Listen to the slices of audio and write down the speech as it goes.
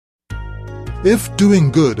If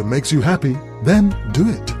doing good makes you happy, then do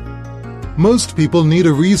it. Most people need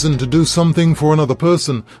a reason to do something for another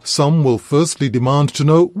person. Some will firstly demand to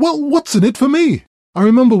know, well, what's in it for me? I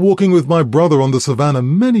remember walking with my brother on the savannah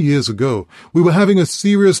many years ago. We were having a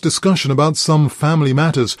serious discussion about some family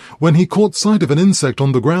matters when he caught sight of an insect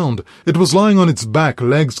on the ground. It was lying on its back,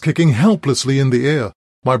 legs kicking helplessly in the air.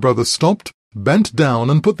 My brother stopped, bent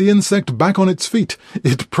down, and put the insect back on its feet.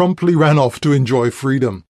 It promptly ran off to enjoy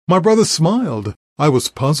freedom. My brother smiled. I was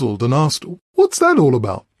puzzled and asked, "What's that all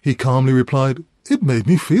about?" He calmly replied, "It made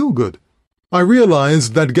me feel good." I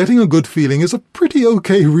realized that getting a good feeling is a pretty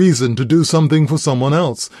okay reason to do something for someone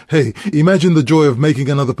else. Hey, imagine the joy of making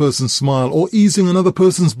another person smile or easing another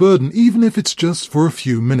person's burden, even if it's just for a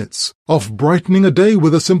few minutes. Of brightening a day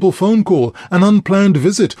with a simple phone call, an unplanned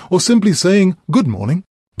visit, or simply saying, "Good morning."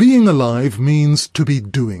 Being alive means to be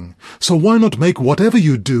doing. So why not make whatever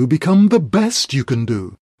you do become the best you can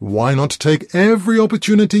do? Why not take every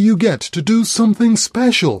opportunity you get to do something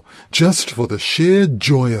special, just for the sheer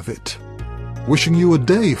joy of it? Wishing you a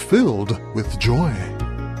day filled with joy.